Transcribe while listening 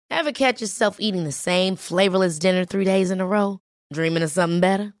Ever catch yourself eating the same flavorless dinner 3 days in a row? Dreaming of something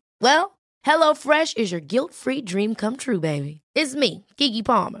better? Well, HelloFresh is your guilt-free dream come true, baby. It's me, Keke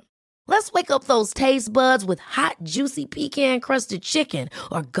Palmer. Let's wake up those taste buds with hot, juicy pecan-crusted chicken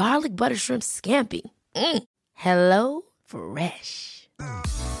or garlic butter shrimp scampi. Hello Fresh.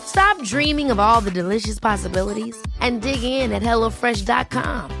 Stop dreaming of all the delicious possibilities and dig in at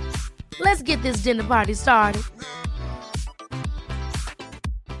HelloFresh.com. Let's get this dinner party started.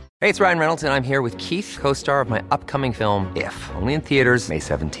 Hey, it's Ryan Reynolds, and I'm here with Keith, co-star of my upcoming film, If, only in theaters May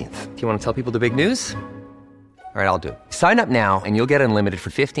 17th. Do you want to tell people the big news? All right, I'll do it. Sign up now and you'll get unlimited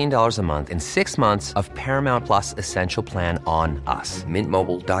for $15 a month and 6 months of Paramount Plus Essential Plan on us.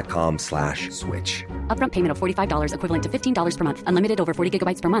 MintMobile.com/switch. Upfront payment of $45 equivalent to $15 per month. Unlimited over 40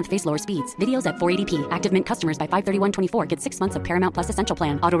 gigabytes per month. Face lower speeds. Videos at 480p. Active Mint customers by 531.24 get 6 months of Paramount Plus Essential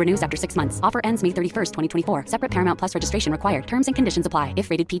Plan. Auto renews after 6 months. Offer ends May 31st, 2024. Separate Paramount Plus registration required. Terms and conditions apply if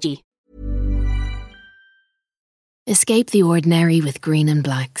rated PG. Escape the ordinary with Green and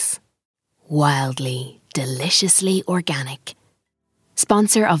Blacks. Wildly, deliciously organic.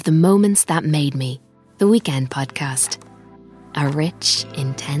 Sponsor of The Moments That Made Me, the Weekend podcast. A rich,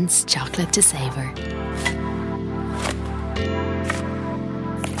 intense chocolate to savour.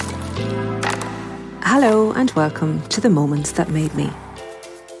 Hello and welcome to The Moments That Made Me,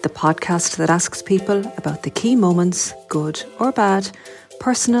 the podcast that asks people about the key moments, good or bad,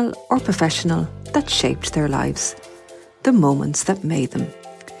 personal or professional, that shaped their lives. The moments that made them.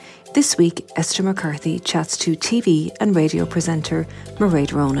 This week, Esther McCarthy chats to TV and radio presenter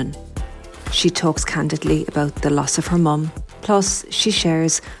Mairead Ronan. She talks candidly about the loss of her mum, plus she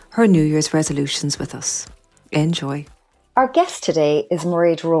shares her New Year's resolutions with us. Enjoy. Our guest today is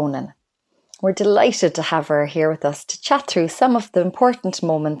Mairead Ronan. We're delighted to have her here with us to chat through some of the important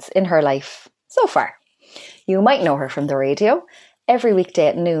moments in her life so far. You might know her from the radio. Every weekday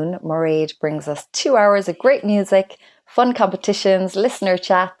at noon, Mairead brings us 2 hours of great music, fun competitions, listener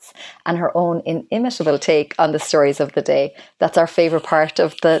chats, and her own inimitable take on the stories of the day. That's our favourite part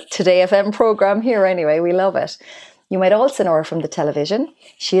of the Today FM programme here anyway. We love it. You might also know her from the television.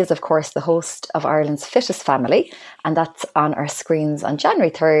 She is, of course, the host of Ireland's Fittest Family, and that's on our screens on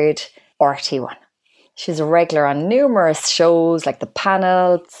January 3rd, RT1. She's a regular on numerous shows like The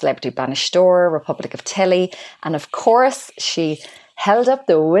Panel, Celebrity Banished Door, Republic of Telly, and of course, she held up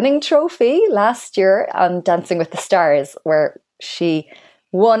the winning trophy last year on Dancing with the Stars, where she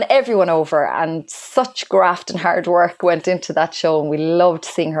won everyone over, and such graft and hard work went into that show, and we loved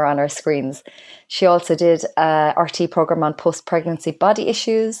seeing her on our screens. She also did a RT programme on post-pregnancy body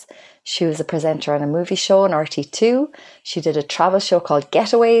issues. She was a presenter on a movie show on RT2. She did a travel show called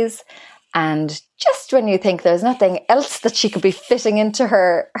Getaways. And just when you think there's nothing else that she could be fitting into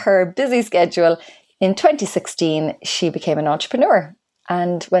her busy schedule, in 2016, she became an entrepreneur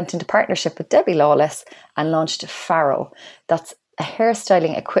and went into partnership with Debbie Lawless and launched Faro. That's a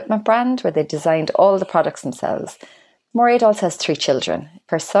hairstyling equipment brand where they designed all the products themselves. Mairead also has 3 children.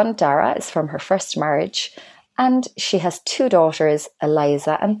 Her son, Dara, is from her first marriage, and she has 2 daughters,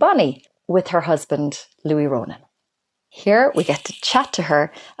 Eliza and Bonnie, with her husband, Louis Ronan. Here we get to chat to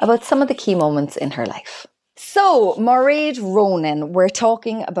her about some of the key moments in her life. So, Mairead Ronan, we're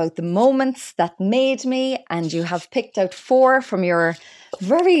talking about the moments that made me, and you have picked out 4 from your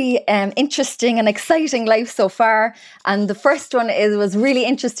very interesting and exciting life so far. And the first one was really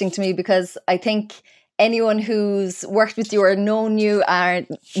interesting to me because I think anyone who's worked with you or known you or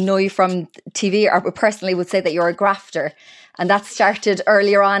know you from TV or personally would say that you're a grafter. And that started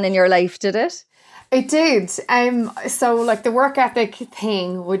earlier on in your life, did it? It did. So like the work ethic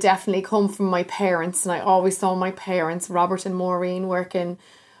thing would definitely come from my parents, and I always saw my parents, Robert and Maureen, working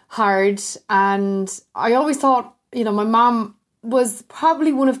hard. And I always thought, my mum was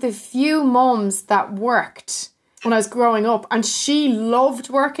probably one of the few mums that worked when I was growing up, and she loved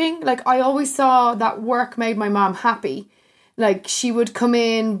working. Like I always saw that work made my mum happy. Like she would come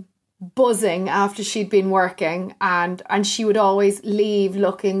in buzzing after she'd been working, and she would always leave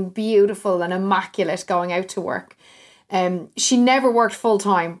looking beautiful and immaculate going out to work. She never worked full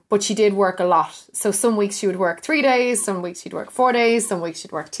time, but she did work a lot. So some weeks she would work 3 days, some weeks she'd work 4 days, some weeks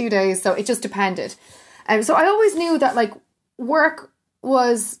she'd work 2 days. So it just depended. So I always knew that like work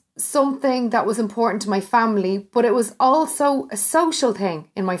was something that was important to my family, but it was also a social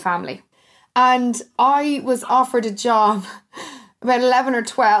thing in my family. And I was offered a job about 11 or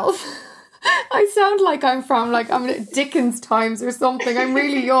 12. I sound like I'm at Dickens times or something. I'm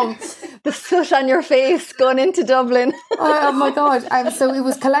really young. The soot on your face going into Dublin. Oh my God. So it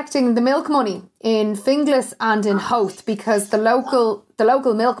was collecting the milk money in Finglas and in Howth, because the local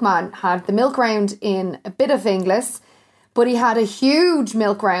milkman had the milk round in a bit of Finglas, But he had a huge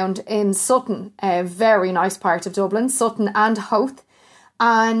milk round in Sutton, a very nice part of Dublin, Sutton and Howth.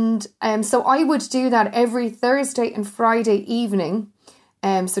 And so I would do that every Thursday and Friday evening.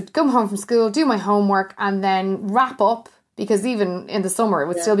 So come home from school, do my homework, and then wrap up, because even in the summer it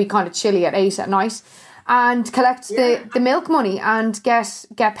would still be kind of chilly at 8 at night, and collect the milk money and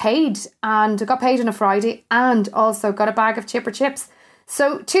get paid. And I got paid on a Friday and also got a bag of chipper chips.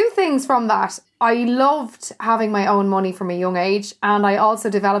 So 2 things from that. I loved having my own money from a young age, and I also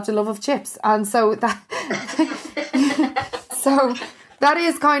developed a love of chips. And so that so that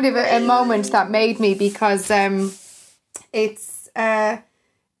is kind of a moment that made me, because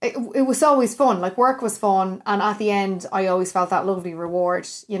it was always fun. Like, work was fun, and at the end I always felt that lovely reward,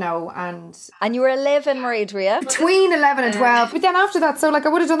 you know. And you were 11, Mairead, were you? Between 11 and 12. But then after that, so like I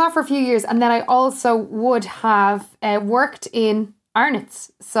would have done that for a few years, and then I also would have worked in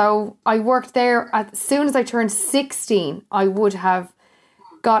Arnott's. So I worked there as soon as I turned 16. I would have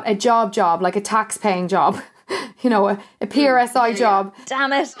got a job, like a tax-paying job. You know, a PRSI job.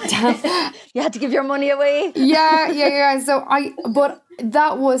 Damn it. You had to give your money away. Yeah. So but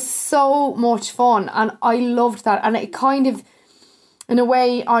that was so much fun, and I loved that. And it kind of, in a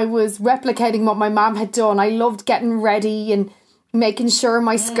way, I was replicating what my mum had done. I loved getting ready and making sure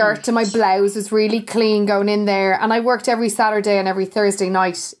my skirt and my blouse was really clean going in there. And I worked every Saturday and every Thursday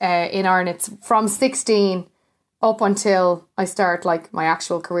night in Arnott's from 16 up until I start like my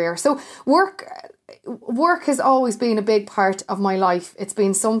actual career. So work has always been a big part of my life. It's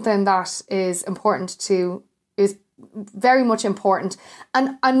been something that is very much important.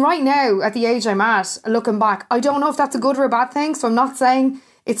 And right now, at the age I'm at, looking back, I don't know if that's a good or a bad thing. So I'm not saying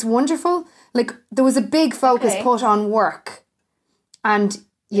it's wonderful. Like, there was a big focus put on work, and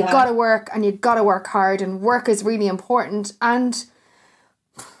you got to work, and you got to work hard, and work is really important. And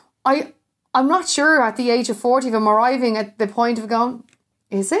I'm not sure at the age of 40 if I'm arriving at the point of going,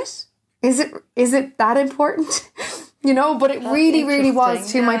 is it? Is it that important? You know, but it really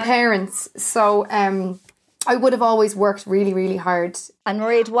was to my parents. So I would have always worked really, really hard. And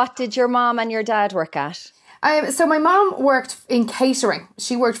Mairead, what did your mom and your dad work at? So my mom worked in catering.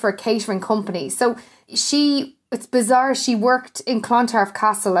 She worked for a catering company. So it's bizarre, she worked in Clontarf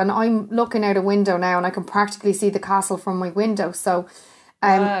Castle, and I'm looking out a window now and I can practically see the castle from my window. So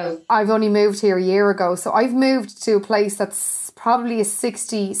wow. I've only moved here a year ago. So I've moved to a place that's probably a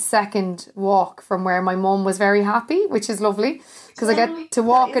 60-second walk from where my mum was very happy, which is lovely, because I get to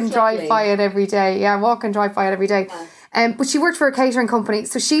walk and drive by it every day. Yeah, walk and drive by it every day. But she worked for a catering company,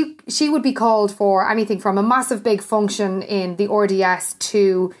 so she would be called for anything from a massive big function in the RDS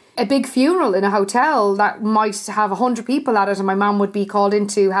to a big funeral in a hotel that might have 100 people at it, and my mum would be called in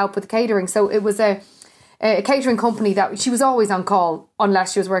to help with the catering. So it was a catering company that she was always on call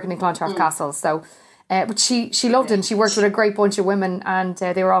unless she was working in Clontarf Castle. So, but she loved it, and she worked with a great bunch of women, and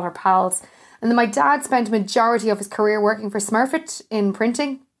they were all her pals. And then my dad spent a majority of his career working for Smurfit in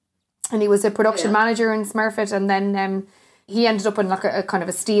printing, and he was a production manager in Smurfit, and then he ended up in like a kind of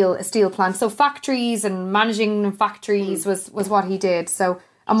a steel plant. So factories and managing factories was what he did. So,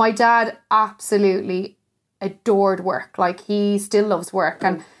 and my dad absolutely adored work. Like, he still loves work.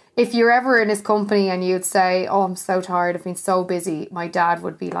 And if you're ever in his company and you'd say, oh, I'm so tired, I've been so busy, my dad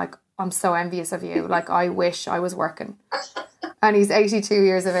would be like, I'm so envious of you. Like, I wish I was working. And he's 82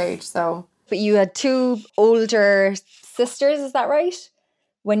 years of age, so. But you had 2 older sisters, is that right?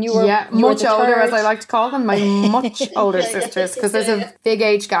 When you were much older, as I like to call them, my much older sisters, because there's a big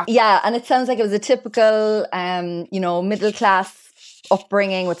age gap. Yeah, and it sounds like it was a typical, middle class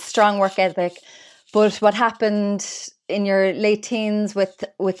upbringing with strong work ethic. But what happened in your late teens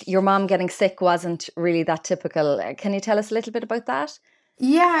with your mom getting sick wasn't really that typical. Can you tell us a little bit about that?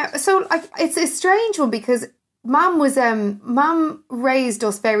 Yeah, so it's a strange one, because Mum raised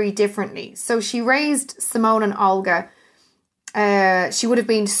us very differently. So she raised Simone and Olga. She would have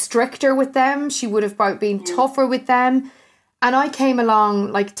been stricter with them. She would have been tougher with them. And I came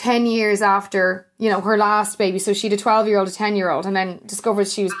along like 10 years after, her last baby. So she had a 12-year-old, a 10-year-old, and then discovered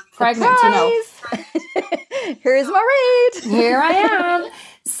she was pregnant, Here's Mairead. Here I am.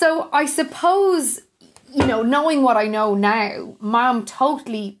 So I suppose, knowing what I know now, Mum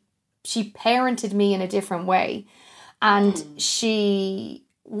she parented me in a different way. And she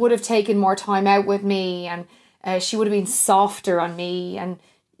would have taken more time out with me, and she would have been softer on me. And,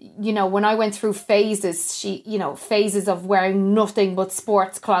 when I went through phases, phases of wearing nothing but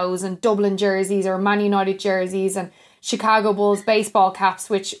sports clothes and Dublin jerseys or Man United jerseys and Chicago Bulls baseball caps,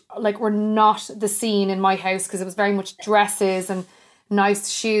 which were not the scene in my house, because it was very much dresses and nice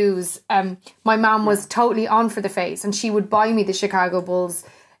shoes. My mum was totally on for the phase, and she would buy me the Chicago Bulls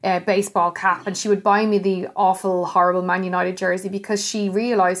baseball cap, and she would buy me the awful, horrible Man United jersey because she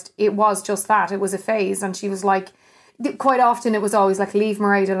realised it was just that. It was a phase, and she was like, quite often it was always like, leave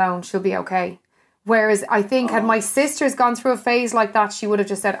Mairead alone, she'll be okay. Whereas I think had my sisters gone through a phase like that, she would have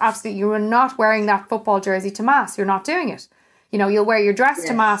just said, absolutely, you are not wearing that football jersey to mass. You're not doing it. You know, you'll wear your dress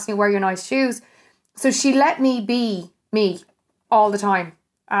to mass and you'll wear your nice shoes. So she let me be me all the time.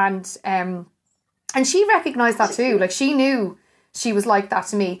 And she recognised that too. Like, she knew she was like that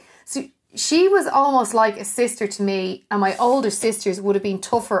to me. So she was almost like a sister to me, and my older sisters would have been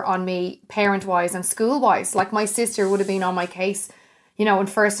tougher on me parent-wise and school-wise. Like, my sister would have been on my case, you know, in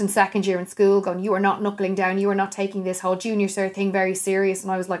first and second year in school, going, you are not knuckling down, you are not taking this whole junior cert thing very serious.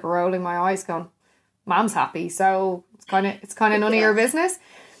 And I was like rolling my eyes going, Mom's happy, so it's kind of none of your business.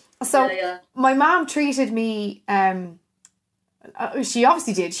 So my mom treated me, she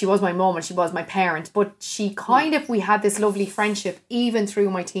obviously did. She was my mum and she was my parent, but we had this lovely friendship even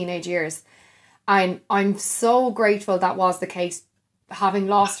through my teenage years. And I'm so grateful that was the case, having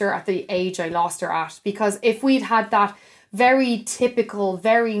lost her at the age I lost her at. Because if we'd had that very typical,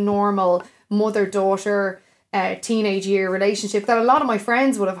 very normal mother-daughter teenage year relationship that a lot of my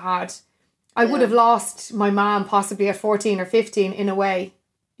friends would have had, I would have lost my mom possibly at 14 or 15 in a way,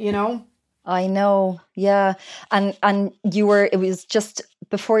 you know? I know, yeah. And it was just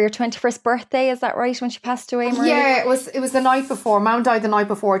before your 21st birthday, is that right, when she passed away, Marie? Yeah, it was the night before. Mom died the night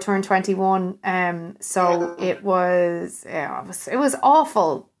before I turned 21. It was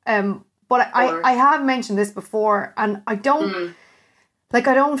awful. But I have mentioned this before, and I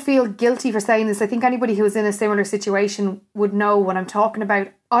don't feel guilty for saying this. I think anybody who was in a similar situation would know what I'm talking about.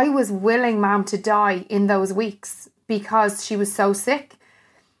 I was willing Mom to die in those weeks because she was so sick.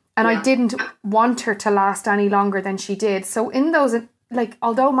 And I didn't want her to last any longer than she did. So in those, like,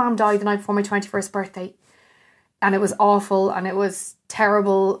 although Mom died the night before my 21st birthday, and it was awful and it was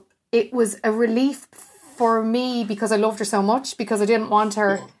terrible, it was a relief for me because I loved her so much, because I didn't want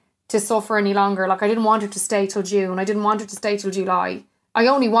her to suffer any longer. Like, I didn't want her to stay till June. I didn't want her to stay till July. I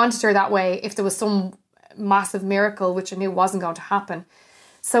only wanted her that way if there was some massive miracle, which I knew wasn't going to happen.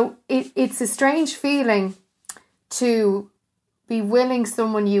 So it's a strange feeling to be willing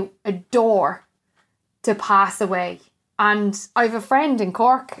someone you adore to pass away. And I have a friend in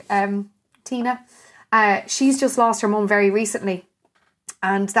Cork, Tina. She's just lost her mum very recently,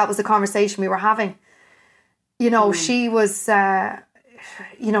 and that was the conversation we were having. You know, she was,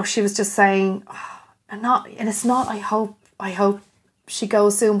 she was just saying, it's not. I hope she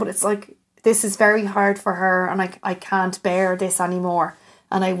goes soon, but it's like, this is very hard for her, and I can't bear this anymore.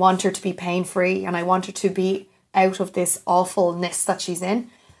 And I want her to be pain free, and I want her to be out of this awfulness that she's in.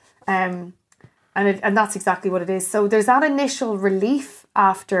 And that's exactly what it is. So there's that initial relief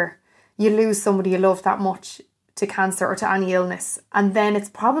after you lose somebody you love that much to cancer or to any illness. And then it's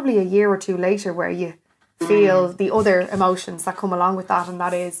probably a year or two later where you feel the other emotions that come along with that. And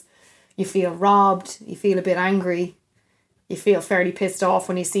that is, you feel robbed, you feel a bit angry, you feel fairly pissed off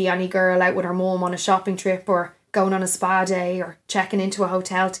when you see any girl out with her mum on a shopping trip or going on a spa day or checking into a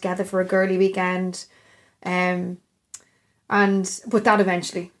hotel together for a girly weekend. But that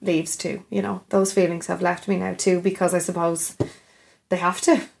eventually leaves too, you know. Those feelings have left me now too, because I suppose they have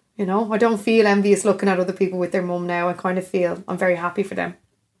to, you know. I don't feel envious looking at other people with their mum now. I kind of feel I'm very happy for them.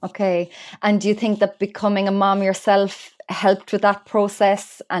 Okay. And do you think that becoming a mom yourself helped with that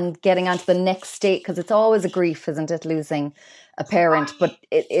process and getting onto the next state? Because it's always a grief, isn't it, losing a parent, but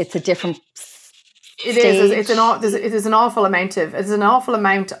it's a different It is. It is an awful amount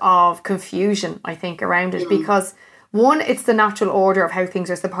of confusion, I think, around it, because one, it's the natural order of how things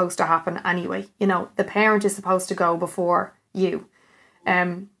are supposed to happen anyway. You know, the parent is supposed to go before you.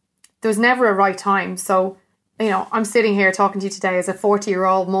 There's never a right time. So, you know, I'm sitting here talking to you today as a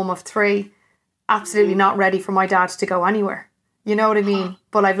 40-year-old mum of 3, absolutely not ready for my dad to go anywhere. You know what I mean?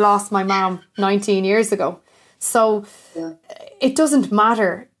 But I've lost my mom 19 years ago. So it doesn't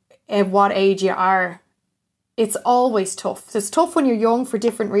matter at what age you are. It's always tough. It's tough when you're young for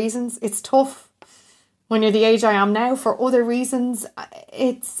different reasons. It's tough when you're the age I am now for other reasons.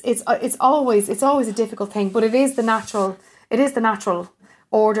 It's always a difficult thing, but it is the natural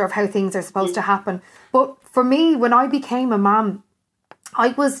order of how things are supposed to happen. But for me, when I became a mum, I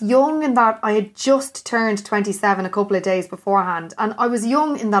was young in that I had just turned 27 a couple of days beforehand, and I was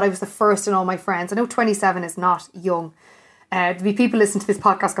young in that I was the first in all my friends. I know 27 is not young. There'll be people listening to this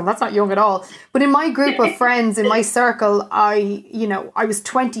podcast going, that's not young at all. But in my group of friends, in my circle, I was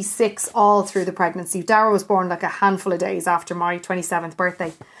 26 all through the pregnancy. Dara was born like a handful of days after my 27th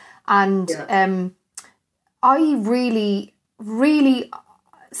birthday. And I really, really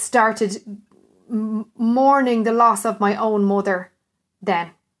started mourning the loss of my own mother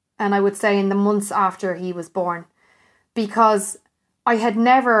then. and I would say in the months after he was born, because I had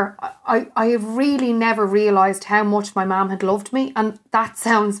really never realised how much my mum had loved me. And that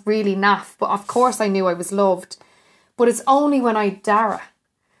sounds really naff, but of course I knew I was loved. But it's only when I had Dara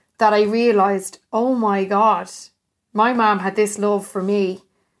that I realised, oh my God, my mum had this love for me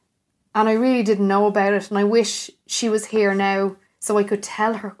and I really didn't know about it. And I wish she was here now so I could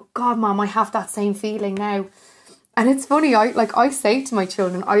tell her, God, Mum, I have that same feeling now. And it's funny, I say to my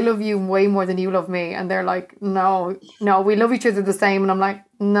children, I love you way more than you love me. And they're like, no, we love each other the same. And I'm like,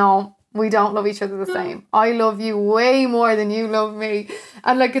 no, we don't love each other the same. I love you way more than you love me.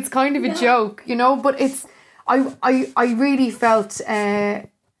 And like, it's kind of a joke, you know, but it's, I really felt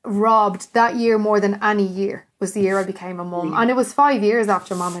robbed that year more than any year was the year I became a mum. And it was 5 years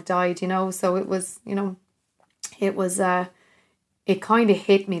after Mum had died, you know, so it was, you know, it kind of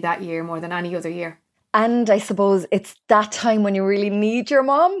hit me that year more than any other year. And I suppose it's that time when you really need your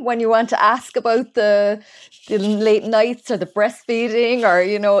mom, when you want to ask about the late nights or the breastfeeding, or,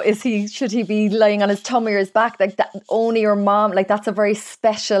 you know, should he be lying on his tummy or his back? Like that, only your mom, like that's a very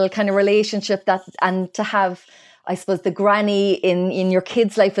special kind of relationship and to have, I suppose, the granny in your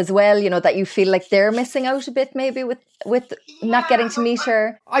kid's life as well, you know, that you feel like they're missing out a bit maybe with not getting to meet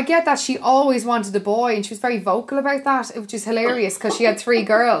her. I get that she always wanted a boy and she was very vocal about that, which is hilarious because she had 3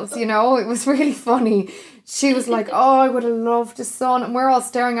 girls, you know, it was really funny. She was like, oh, I would have loved a son. And we're all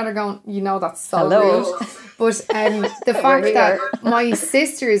staring at her going, you know, that's so rude. But the fact that my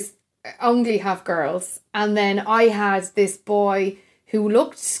sisters only have girls, and then I had this boy who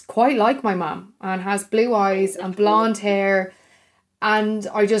looked quite like my mum and has blue eyes and blonde hair. And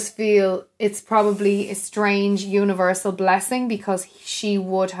I just feel it's probably a strange universal blessing because she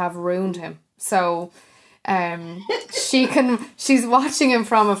would have ruined him. So she's watching him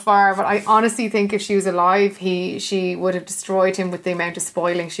from afar, but I honestly think if she was alive, she would have destroyed him with the amount of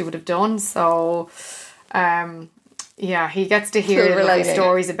spoiling she would have done. So yeah, he gets to hear lovely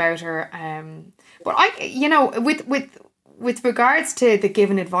stories about her. But I, you know, with regards to the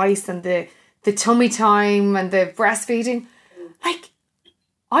giving advice and the tummy time and the breastfeeding, like,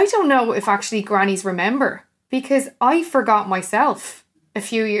 I don't know if actually grannies remember, because I forgot myself a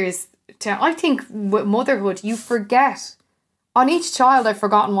few years. I think with motherhood, you forget. On each child, I've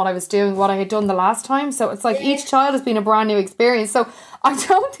forgotten what I was doing, what I had done the last time. So it's like each child has been a brand new experience. So I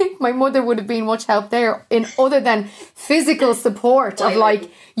don't think my mother would have been much help there in other than physical support of like,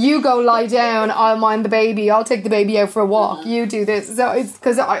 you go lie down, I'll mind the baby, I'll take the baby out for a walk, you do this. So it's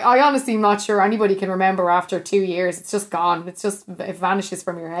because I honestly am not sure anybody can remember after 2 years. It's just gone. It vanishes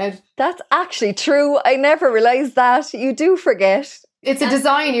from your head. That's actually true. I never realised that. You do forget. It's a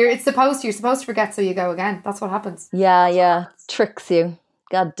design. You're supposed to forget, so you go again. That's what happens. Yeah. Tricks you.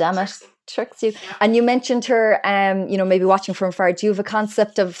 God damn it. Tricks you. And you mentioned her, you know, maybe watching from far. Do you have a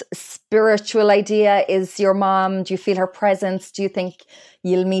concept of spiritual idea? Is your mom, do you feel her presence? Do you think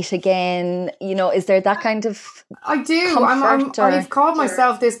you'll meet again? You know, is there that kind of I do. I've called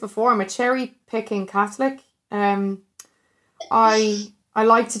myself this before. I'm a cherry picking Catholic. I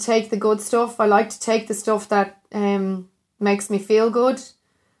like to take the good stuff. I like to take the stuff that makes me feel good,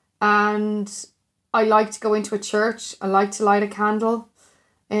 and I like to go into a church. I like to light a candle.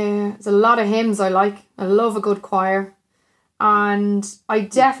 There's a lot of hymns I like. I love a good choir, and I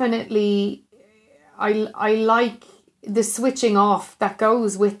definitely I like the switching off that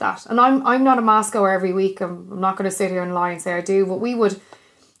goes with that. And I'm not a mass goer every week. I'm not going to sit here and lie and say I do, but we would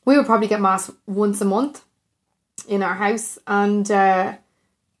probably get mass once a month in our house, and I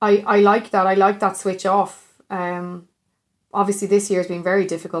like that. I like that switch off. Obviously this year has been very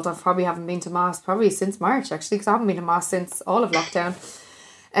difficult. I probably haven't been to mass probably since March, actually, because I haven't been to mass since all of lockdown.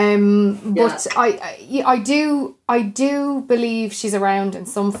 But I do believe she's around in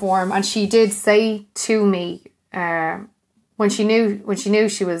some form, and she did say to me when she knew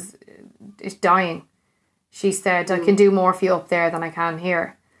she was dying, she said, I can do more for you up there than I can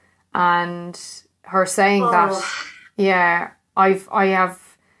here. And her saying that, yeah, I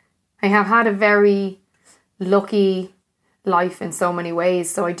have had a very lucky life in so many ways.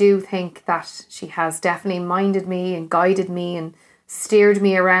 So I do think that she has definitely minded me and guided me and steered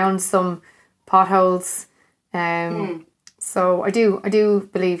me around some potholes. So I do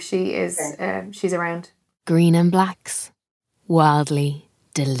believe she is she's around. Green and Blacks. Wildly,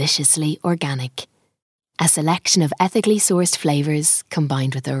 deliciously organic. A selection of ethically sourced flavours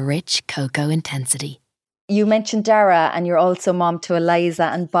combined with a rich cocoa intensity. You mentioned Dara, and you're also mom to Eliza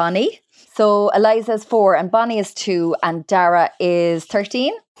and Bonnie. So Eliza's 4 and Bonnie is 2 and Dara is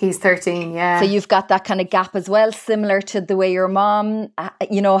 13. He's 13, yeah. So you've got that kind of gap as well, similar to the way your mom,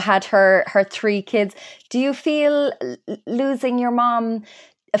 you know, had her 3 kids. Do you feel losing your mom,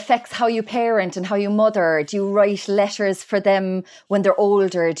 affects how you parent and how you mother? Do you write letters for them when they're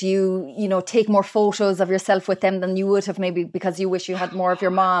older? Do you take more photos of yourself with them than you would have maybe because you wish you had more of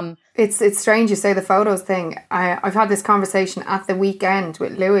your mom? It's strange you say the photos thing. I've had this conversation at the weekend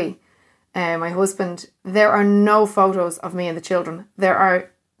with Louis, my husband. There are no photos of me and the children. There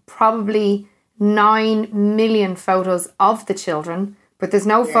are probably 9 million photos of the children, but there's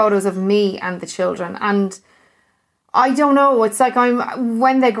no photos of me and the children. And I don't know, it's like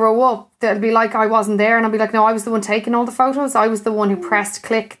when they grow up, they'll be like I wasn't there, and I'll be like, no, I was the one taking all the photos. I was the one who pressed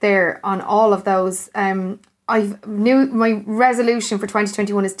click there on all of those. My resolution for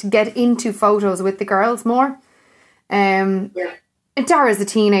 2021 is to get into photos with the girls more. And Dara's a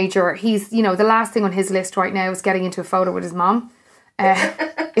teenager. He's, the last thing on his list right now is getting into a photo with his mom.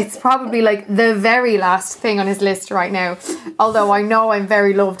 It's probably like the very last thing on his list right now. Although I know I'm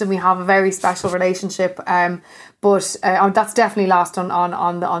very loved and we have a very special relationship. But that's definitely last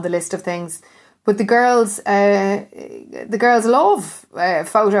on the list of things. But the girls love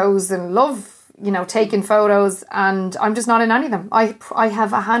photos and love taking photos, and I'm just not in any of them. I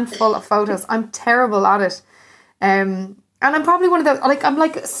have a handful of photos. I'm terrible at it. And I'm probably one of those, I'm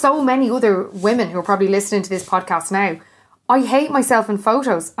like so many other women who are probably listening to this podcast now. I hate myself in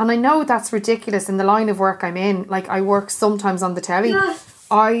photos, and I know that's ridiculous in the line of work I'm in. Like, I work sometimes on the telly.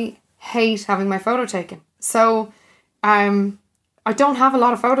 I hate having my photo taken. So, I don't have a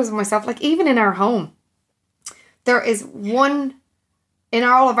lot of photos of myself. Like, even in our home, there is one, in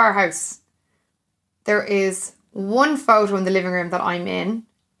all of our house, there is one photo in the living room that I'm in.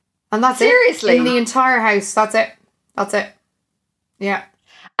 And that's Seriously? It. In the entire house. That's it. That's it. Yeah.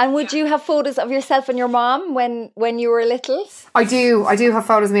 And would you have photos of yourself and your mom when you were little? I do have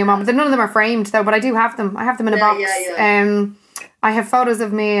photos of me and mom. None of them are framed though, but I do have them. I have them in a box. Yeah. I have photos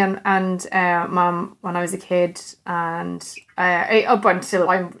of me and mom when I was a kid, and up until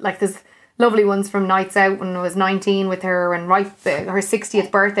I'm like, there's lovely ones from nights out when I was 19 with her, and her 60th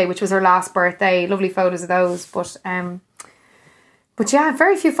birthday, which was her last birthday. Lovely photos of those, but yeah,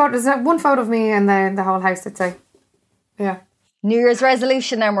 very few photos. One photo of me and the whole house, I'd say. Yeah. New Year's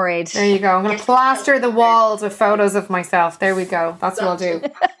resolution now, Mairead. There you go. I'm going to plaster the walls with photos of myself. There we go. That's what I'll do.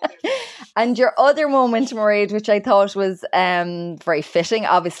 And your other moment, Mairead, which I thought was very fitting,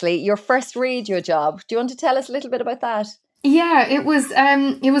 obviously, your first radio job. Do you want to tell us a little bit about that? Yeah, it was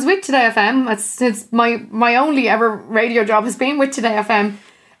with Today FM. It's my only ever radio job has been with Today FM.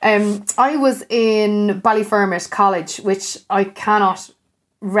 I was in Ballyfermot College, which I cannot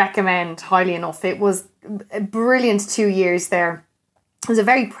recommend highly enough. It was a brilliant 2 years there. It was a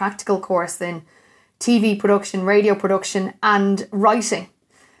very practical course in TV production, radio production and writing.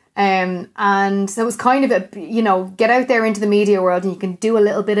 And so it was kind of get out there into the media world and you can do a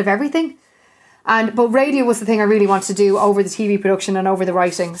little bit of everything. But radio was the thing I really wanted to do over the TV production and over the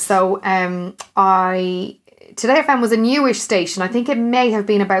writing. So Today FM was a newish station. I think it may have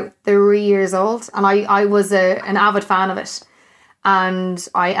been about 3 years old, and I was an avid fan of it. And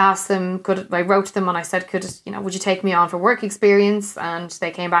I asked them, I wrote to them and I said, would you take me on for work experience? And they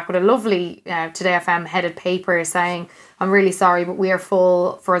came back with a lovely Today FM headed paper saying, I'm really sorry, but we are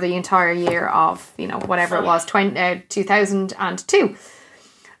full for the entire year of, whatever it was, 2002.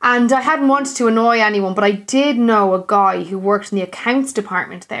 And I hadn't wanted to annoy anyone, but I did know a guy who worked in the accounts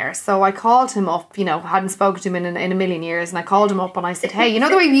department there. So I called him up, hadn't spoken to him in a million years. And I called him up and I said, hey,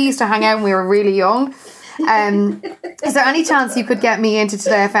 the way we used to hang out when we were really young? Is there any chance you could get me into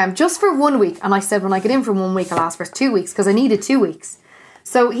Today FM just for 1 week? And I said, when I get in for 1 week, I'll ask for 2 weeks because I needed 2 weeks.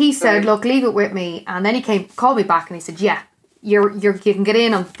 So he said, look, leave it with me. And then he called me back and he said, yeah, you can get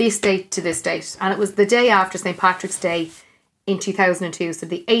in on this date to this date. And it was the day after St. Patrick's Day in 2002. So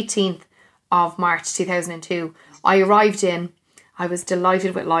the 18th of March 2002. I arrived in. I was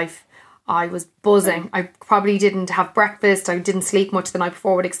delighted with life. I was buzzing. I probably didn't have breakfast. I didn't sleep much the night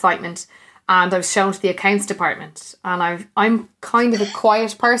before with excitement. And I was shown to the accounts department. And I'm kind of a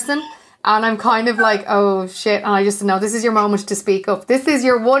quiet person. And I'm kind of like, oh shit. And I just said, no, this is your moment to speak up. This is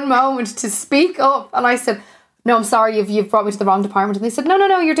your one moment to speak up. And I said, no, I'm sorry, you've brought me to the wrong department. And they said,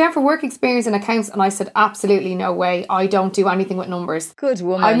 no, you're down for work experience in accounts. And I said, absolutely no way. I don't do anything with numbers. Good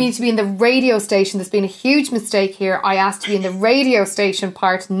woman. I need to be in the radio station. There's been a huge mistake here. I asked to be in the radio station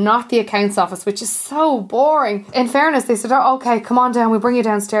part, not the accounts office, which is so boring. In fairness, they said, oh, okay, come on down. We'll bring you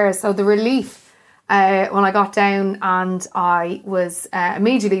downstairs. So the relief when I got down, and I was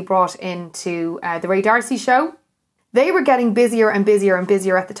immediately brought into the Ray D'Arcy show. They were getting busier and busier and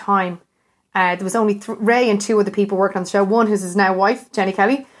busier at the time. There was only Ray and two other people working on the show. One who's his now wife, Jenny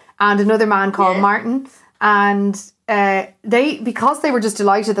Kelly, and another man called Martin. And because they were just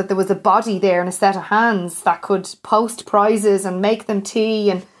delighted that there was a body there and a set of hands that could post prizes and make them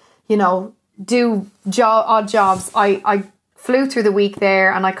tea and, you know, do odd jobs. I flew through the week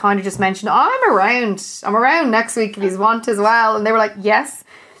there and I kind of just mentioned, I'm around next week if you want as well. And they were like, yes.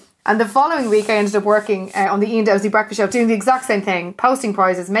 And the following week I ended up working on the Ian Dowsey Breakfast Show, doing the exact same thing, posting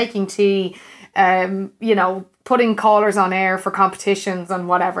prizes, making tea, you know, putting callers on air for competitions and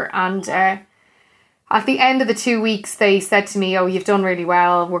whatever. And at the end of the 2 weeks, they said to me, oh, you've done really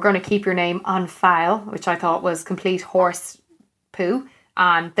well. We're going to keep your name on file, which I thought was complete horse poo.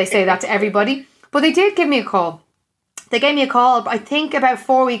 And they say that to everybody. But they did give me a call. They gave me a call, I think about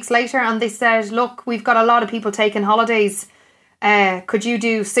 4 weeks later, and they said, look, we've got a lot of people taking holidays. Could you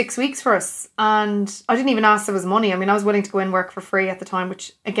do 6 weeks for us? And I didn't even ask if there was money. I mean, I was willing to go in and work for free at the time,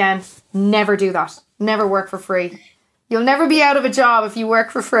 which, again, never do that. Never work for free. You'll never be out of a job if you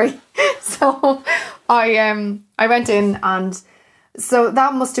work for free. So I went in, and so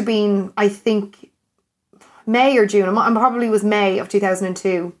that must have been, I think, May or June. I probably was May of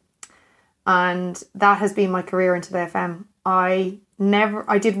 2002. And that has been my career in Today FM. I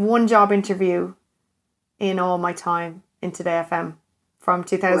did one job interview in all my time in Today FM from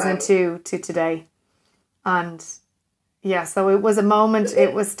 2002 to today. And yeah, so it was a moment,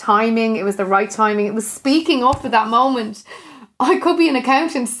 it was timing, it was the right timing, it was speaking up at that moment. I could be an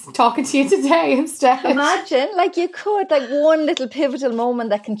accountant talking to you today instead. Imagine, like you could, like one little pivotal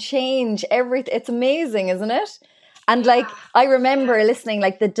moment that can change everything. It's amazing, isn't it? And like, I remember listening,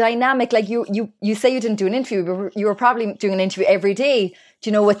 like the dynamic, like you say you didn't do an interview, but you were probably doing an interview every day, do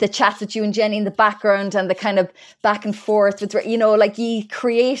you know, with the chats with you and Jenny in the background and the kind of back and forth with, you know, like you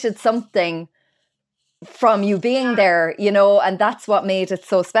created something from you being there, you know, and that's what made it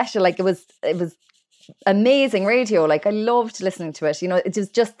so special. Like it was amazing radio. Like I loved listening to it. You know, it was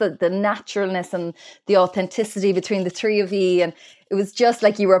just the naturalness and the authenticity between the three of you, and it was just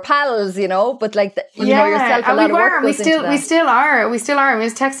like you were pals, you know. But like you know yourself, a lot of work goes into that. We still are. I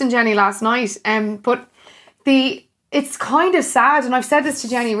was texting Jenny last night, but it's kind of sad, and I've said this to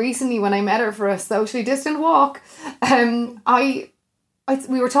Jenny recently when I met her for a socially distant walk.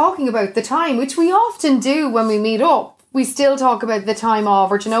 We were talking about the time, which we often do when we meet up. We still talk about the time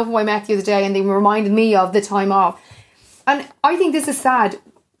of, or do you know who I met the other day and they reminded me of the time of. And I think this is sad.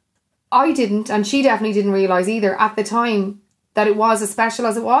 I didn't, and she definitely didn't realise either at the time that it was as special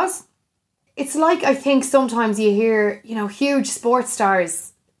as it was. It's like, I think sometimes you hear, you know, huge sports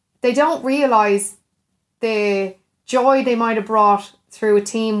stars, they don't realise the joy they might have brought through a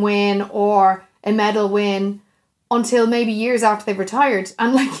team win or a medal win until maybe years after they've retired.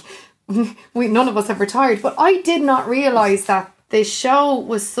 And like, none of us have retired, but I did not realise that the show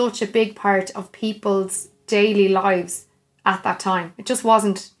was such a big part of people's daily lives at that time. It just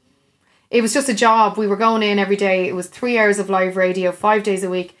wasn't. It was just a job. We were going in every day. It was 3 hours of live radio, 5 days a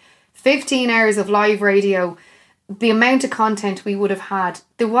week, 15 hours of live radio. The amount of content we would have had,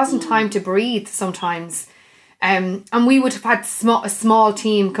 there wasn't time to breathe sometimes. And we would have had a small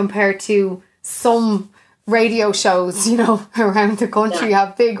team compared to some radio shows, you know, around the country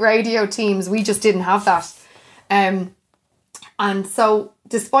have big radio teams. We just didn't have that. And so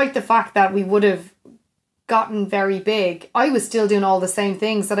despite the fact that we would have gotten very big, I was still doing all the same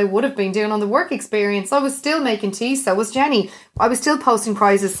things that I would have been doing on the work experience. I was still making tea, so was Jenny. I was still posting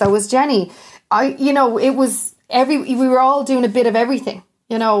prizes, so was Jenny. It was we were all doing a bit of everything,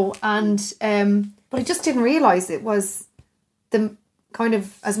 you know, and but I just didn't realise it was the kind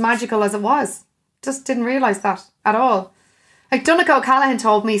of as magical as it was. Just didn't realise that at all. Like Donncha O'Callaghan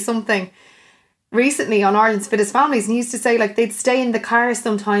told me something recently on Ireland's Fittest Families, and he used to say like they'd stay in the car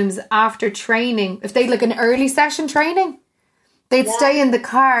sometimes after training. If they'd like an early session training, they'd stay in the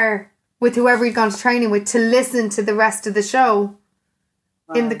car with whoever he'd gone to training with to listen to the rest of the show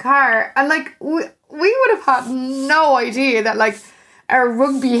in the car. And like we would have had no idea that like our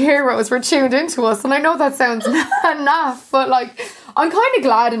rugby heroes were tuned into us. And I know that sounds naff, but like I'm kind of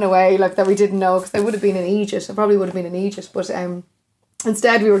glad in a way like that we didn't know, because I would have been in Egypt. I probably would have been in Egypt, but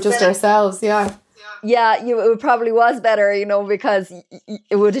instead we were just ourselves. Yeah, it probably was better, you know, because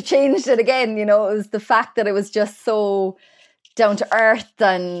it would have changed it again. You know, it was the fact that it was just so down to earth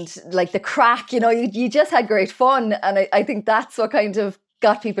and like the crack, you know, you just had great fun. And I think that's what kind of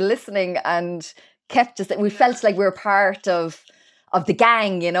got people listening and kept us, we felt like we were part of of the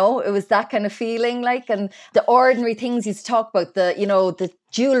gang, you know, it was that kind of feeling like, and the ordinary things you talk about, the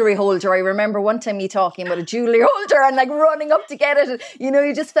jewellery holder. I remember one time you talking about a jewellery holder and like running up to get it. You know,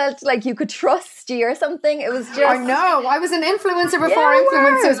 you just felt like you could trust you or something. It was just... I know. I was an influencer before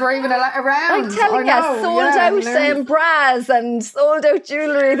influencers were even around. I'm telling you, sold out bras and sold out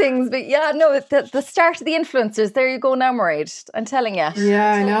jewellery things. But yeah, no, the start of the influencers. There you go now, Mairead. I'm telling you.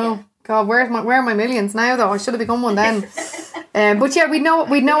 Yeah, I know. God, where are my millions now though? I should have become one then. But yeah, we'd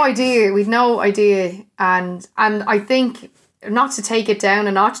no idea. And I think, not to take it down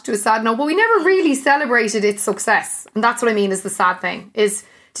a notch to a sad note, but we never really celebrated its success. And that's what I mean is the sad thing, is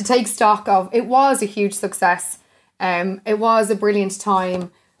to take stock of, it was a huge success. It was a brilliant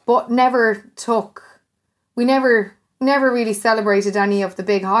time, but we never really celebrated any of the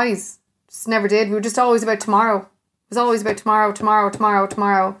big highs. Just never did. We were just always about tomorrow. It was always about tomorrow.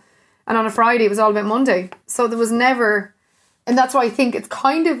 And on a Friday, it was all about Monday. So there was never... And that's why I think it's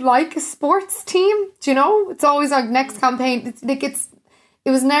kind of like a sports team. Do you know? It's always like next campaign.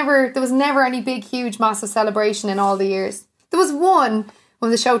 There was never any big, huge, massive celebration in all the years. There was one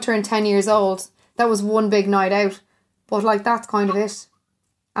when the show turned 10 years old. That was one big night out. But like, that's kind of it.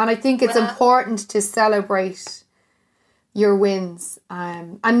 And I think it's important to celebrate your wins.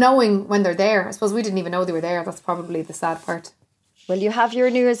 And knowing when they're there. I suppose we didn't even know they were there. That's probably the sad part. Well, you have your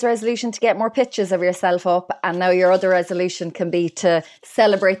New Year's resolution to get more pictures of yourself up, and now your other resolution can be to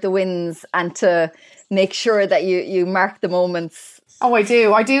celebrate the wins and to make sure that you mark the moments. Oh, I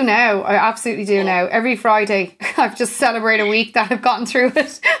do now. I absolutely do now. Every Friday, I've just celebrated a week that I've gotten through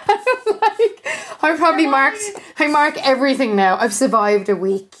it. I mark everything now. I've survived a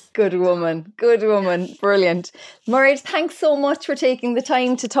week. Good woman. Brilliant. Mairead, thanks so much for taking the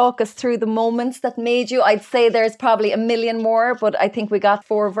time to talk us through the moments that made you. I'd say there's probably a million more, but I think we got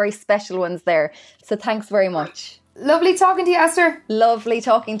 4 very special ones there. So thanks very much. Lovely talking to you, Esther. Lovely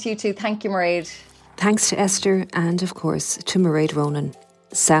talking to you too. Thank you, Mairead. Thanks to Esther and, of course, to Mairead Ronan.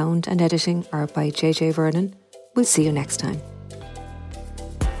 Sound and editing are by JJ Vernon. We'll see you next time.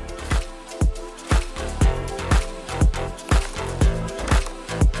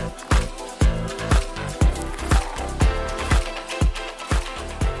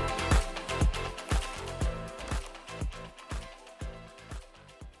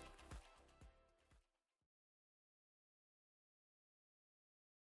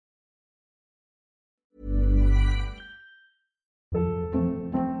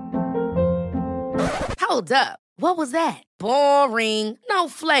 Hold up. What was that? Boring. No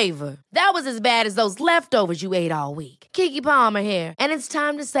flavor. That was as bad as those leftovers you ate all week. Keke Palmer here. And it's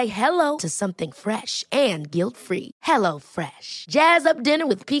time to say hello to something fresh and guilt-free. Hello Fresh. Jazz up dinner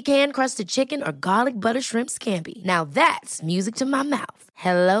with pecan-crusted chicken or garlic butter shrimp scampi. Now that's music to my mouth.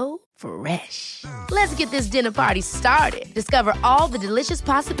 Hello Fresh. Let's get this dinner party started. Discover all the delicious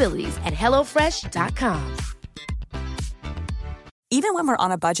possibilities at HelloFresh.com. Even when we're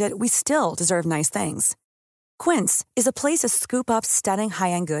on a budget, we still deserve nice things. Quince is a place to scoop up stunning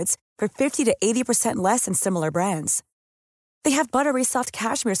high-end goods for 50 to 80% less than similar brands. They have buttery soft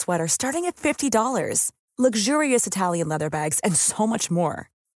cashmere sweaters starting at $50, luxurious Italian leather bags, and so much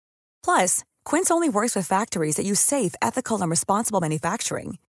more. Plus, Quince only works with factories that use safe, ethical, and responsible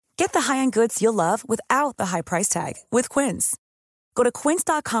manufacturing. Get the high-end goods you'll love without the high price tag with Quince. Go to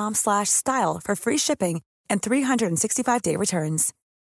quince.com/style for free shipping and 365-day returns.